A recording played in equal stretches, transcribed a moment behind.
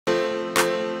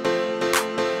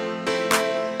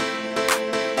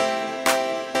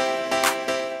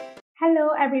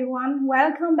everyone,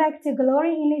 welcome back to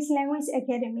Glory English Language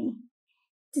Academy.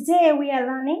 Today we are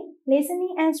learning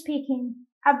listening and speaking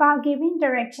about giving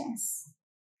directions.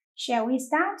 Shall we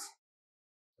start?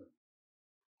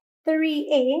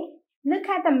 3A. Look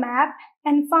at the map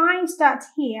and find start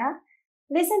here.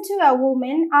 Listen to a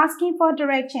woman asking for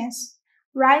directions.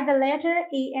 Write the letter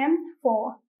AM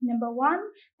for number 1,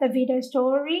 the Video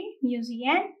Story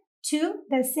Museum, 2,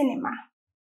 the cinema.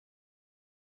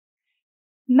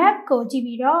 Map ကိုကြည့်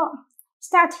ပြီးတော့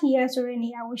start here ဆိုတဲ့နေ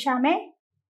ရာကိုရှာမယ်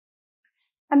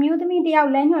။အမျိုးသမီးတယော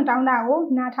က်လမ်းညွှန်တောင်းတာကို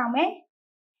နားထောင်မယ်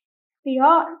။ပြီး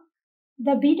တော့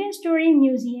the Video Story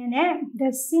Museum နဲ့ the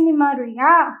cinema တွေက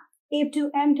A to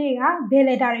M တွေကဘယ်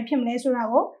letter တွေဖြစ်မလဲဆိုတာ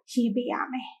ကိုရေးပေးရ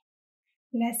မယ်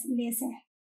။ Let's listen.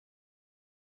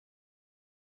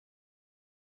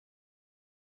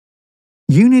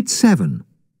 Unit 7.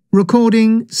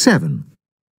 Recording 7.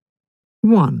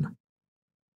 1.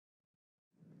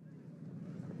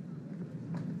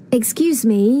 Excuse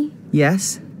me.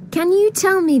 Yes? Can you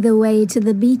tell me the way to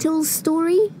the Beatles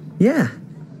story? Yeah.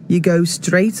 You go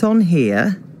straight on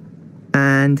here,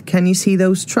 and can you see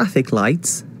those traffic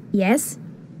lights? Yes.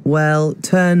 Well,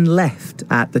 turn left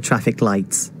at the traffic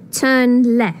lights.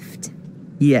 Turn left.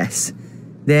 Yes.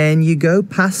 Then you go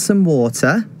past some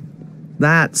water.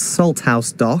 That's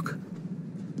Salthouse Dock.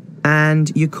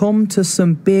 And you come to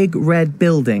some big red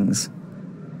buildings.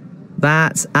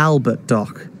 That's Albert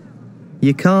Dock.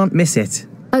 You can't miss it.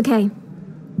 Okay.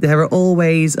 There are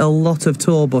always a lot of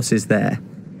tour buses there.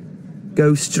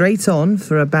 Go straight on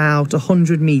for about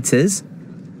 100 metres,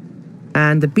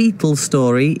 and the Beatles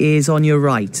story is on your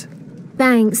right.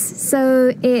 Thanks.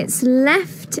 So it's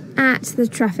left at the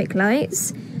traffic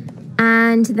lights,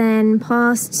 and then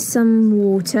past some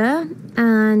water,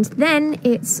 and then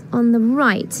it's on the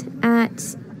right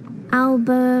at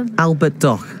Albert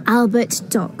Dock. Albert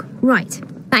Dock. Right.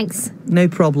 Thanks. No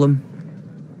problem.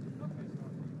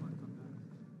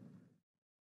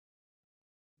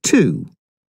 2.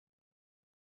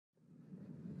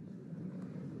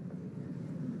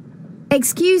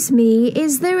 Excuse me,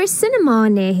 is there a cinema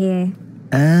near here?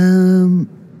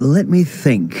 Let me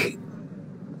think.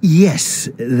 Yes,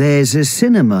 there's a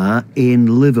cinema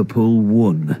in Liverpool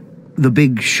 1, the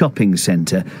big shopping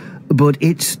centre, but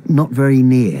it's not very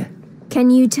near.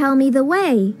 Can you tell me the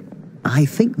way? I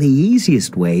think the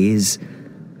easiest way is,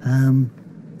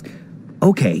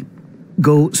 okay,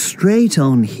 go straight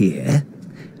on here,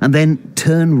 and then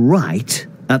turn right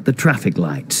at the traffic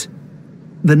lights.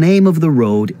 The name of the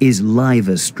road is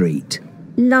Liver Street.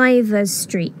 Liver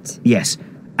Street. Yes,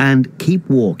 and keep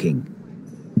walking.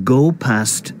 Go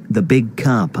past the big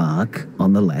car park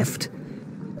on the left.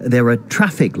 There are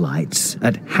traffic lights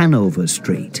at Hanover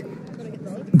Street.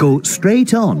 Go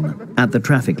straight on at the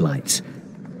traffic lights.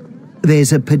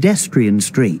 There's a pedestrian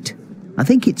street. I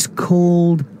think it's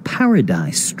called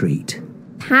Paradise Street.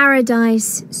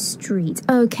 Paradise Street.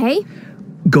 Okay.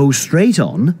 Go straight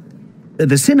on.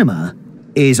 The cinema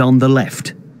is on the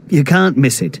left. You can't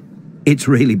miss it. It's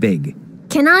really big.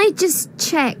 Can I just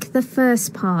check the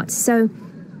first part? So,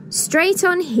 straight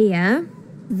on here,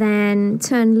 then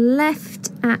turn left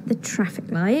at the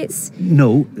traffic lights.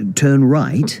 No, turn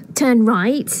right. Turn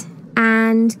right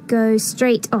and go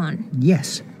straight on.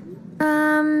 Yes.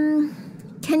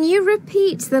 Can you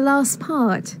repeat the last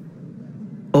part?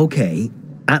 Okay.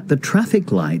 At the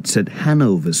traffic lights at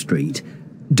Hanover Street,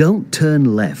 don't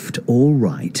turn left or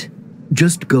right.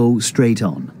 Just go straight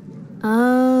on.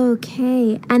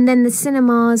 Okay. And then the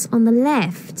cinema's on the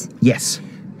left. Yes.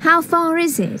 How far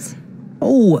is it?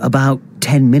 Oh, about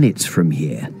 10 minutes from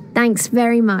here. Thanks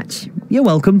very much. You're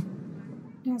welcome.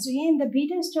 ဒါဆိုရင် the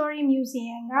Beatles Story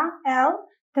Museum က L,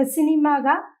 the cinema က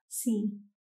C.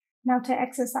နောက်ထပ်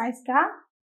exercise က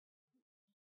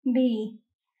B.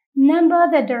 Number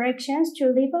the directions to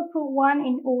Liverpool 1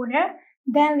 in order,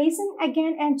 then listen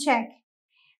again and check.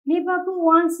 Liverpool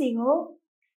 1 စီကို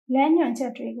လမ်းညွှန်ချ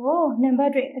က်တွေကို number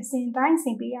တွေအစဉ်တိုင်းဆ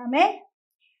င်ပေးရမယ်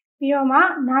။ပြီးတော့မှ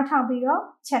နားထောင်ပြီးတော့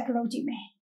check လုပ်ကြည့်မယ်။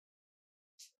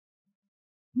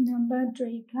 number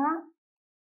တွေက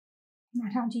နား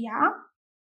ထောင်ကြည့်ရအောင်။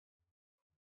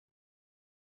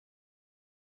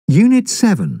 Unit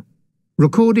 7.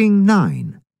 Recording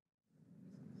 9.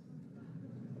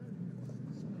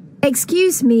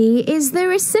 Excuse me, is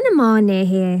there a cinema near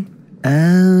here?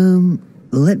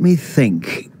 Let me think.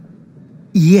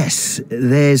 Yes,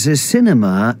 there's a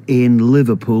cinema in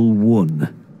Liverpool 1,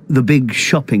 the big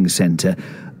shopping centre,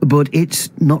 but it's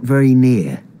not very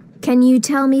near. Can you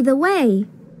tell me the way?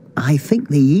 I think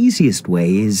the easiest way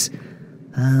is,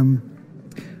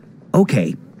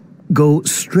 okay, go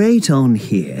straight on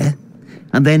here,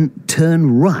 and then turn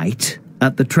right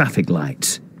at the traffic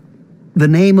lights. The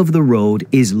name of the road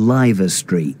is Liver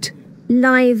Street.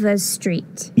 Liver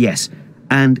Street. Yes,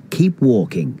 and keep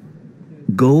walking.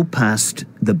 Go past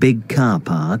the big car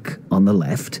park on the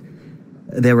left.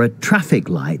 There are traffic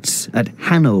lights at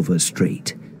Hanover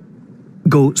Street.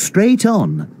 Go straight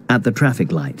on at the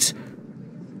traffic lights.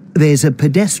 There's a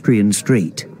pedestrian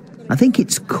street. I think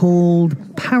it's called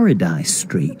Paradise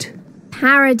Street.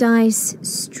 Paradise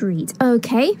Street.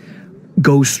 Okay.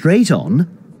 Go straight on.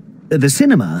 The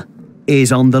cinema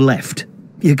is on the left.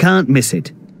 You can't miss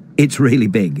it. It's really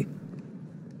big.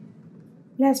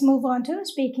 Let's move on to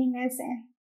speaking lesson.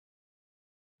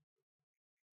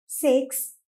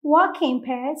 6. Walking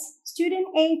pairs. Student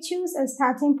A choose a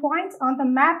starting point on the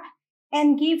map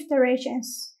and give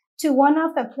directions to one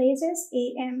of the places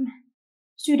AM.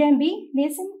 Student B,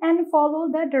 listen and follow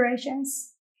the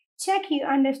directions. Check you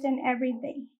understand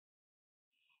everything.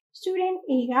 Student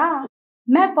A က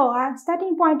map ပေါ်က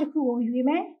starting point တစ်ခုကိုရွေး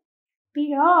မယ်။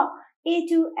ပြီးတော့ A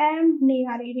to M နေ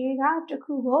ရာတွေထဲကတစ်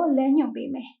ခုကိုလမ်းညွှန်ပေး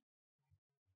မယ်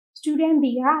။ Student B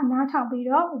ကနားထောင်ပြီး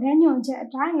တော့လမ်းညွှန်ချက်အ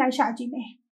တိုင်းလိုက်ရှာကြည့်မယ်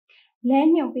။လမ်း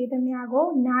ညွှန်ပေးသမျှကို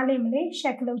နားလည်မလဲ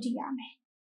check လုပ်ကြည့်ရမယ်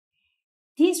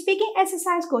။ဒီ speaking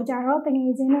exercise ကိုကြတော့တက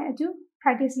ယ်ချင်းနဲ့အတူ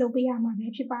practice လုပ်ပေးရမှာပဲ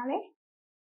ဖြစ်ပါတယ်။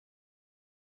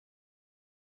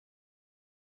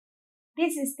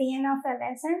 This is the end of the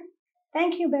lesson.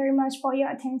 Thank you very much for your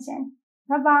attention.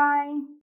 Bye-bye.